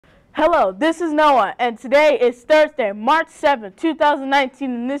Hello, this is Noah, and today is Thursday, March 7th,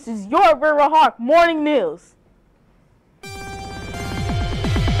 2019, and this is your Riverhawk Morning News.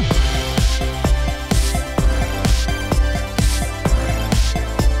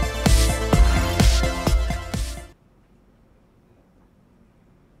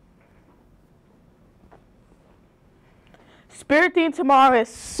 Spirit Theme tomorrow is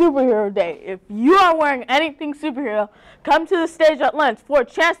Superhero Day. If you are wearing anything superhero, come to the stage at lunch for a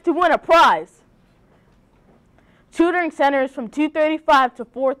chance to win a prize. Tutoring center is from 2:35 to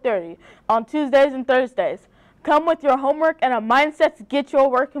 4:30 on Tuesdays and Thursdays. Come with your homework and a mindset to get your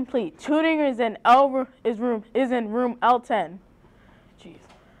work complete. Tutoring is in room L10. Jeez.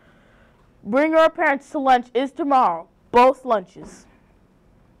 Bring your parents to lunch is tomorrow, both lunches.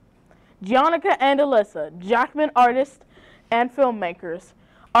 Giannica and Alyssa, Jackman artists and filmmakers,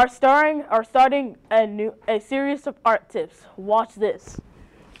 are starting a series of art tips. Watch this.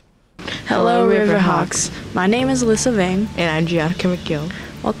 Hello, Riverhawks. My name is Alyssa Vang. And I'm Giannica McGill.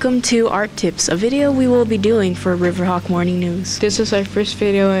 Welcome to Art Tips, a video we will be doing for Riverhawk Morning News. This is our first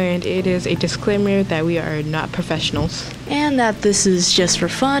video, and it is a disclaimer that we are not professionals. And that this is just for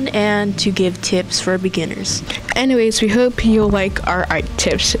fun and to give tips for beginners. Anyways, we hope you'll like our art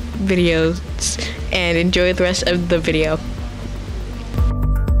tips videos and enjoy the rest of the video.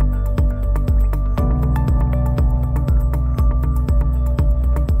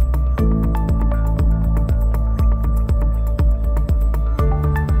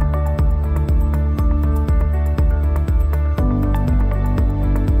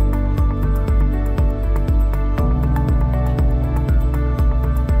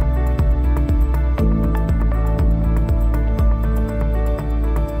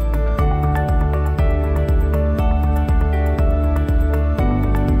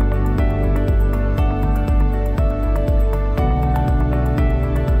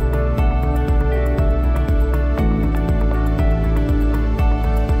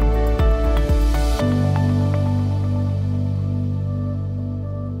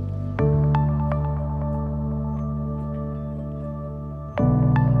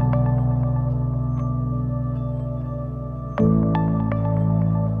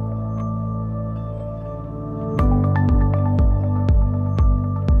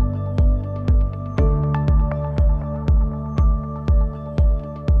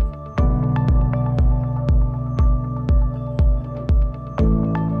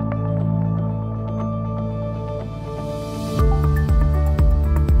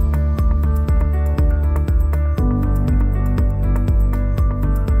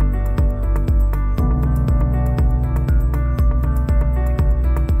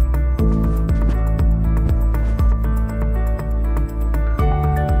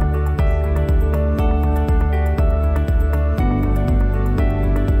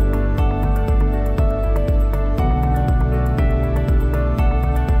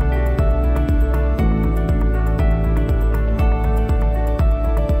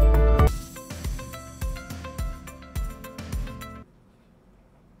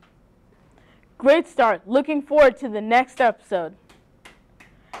 Great start. Looking forward to the next episode.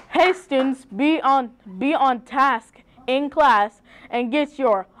 Hey students, be on task in class and get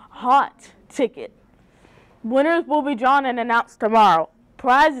your hot ticket. Winners will be drawn and announced tomorrow.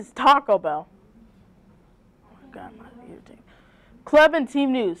 Prize is Taco Bell. Oh my God, my irritating. Club and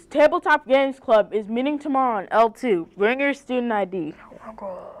team news. Tabletop Games Club is meeting tomorrow on L2. Bring your student ID. Oh my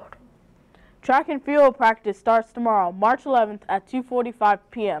God. Track and field practice starts tomorrow, March 11th at 2:45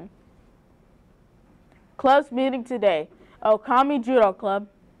 p.m. Clubs meeting today: Okami Judo Club,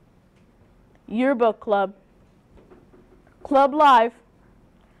 Yearbook Club, Club Live,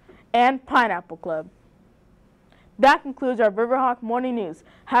 and Pineapple Club. That concludes our Riverhawk Morning News.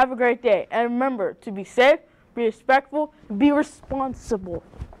 Have a great day, and remember to be safe, be respectful, and be responsible.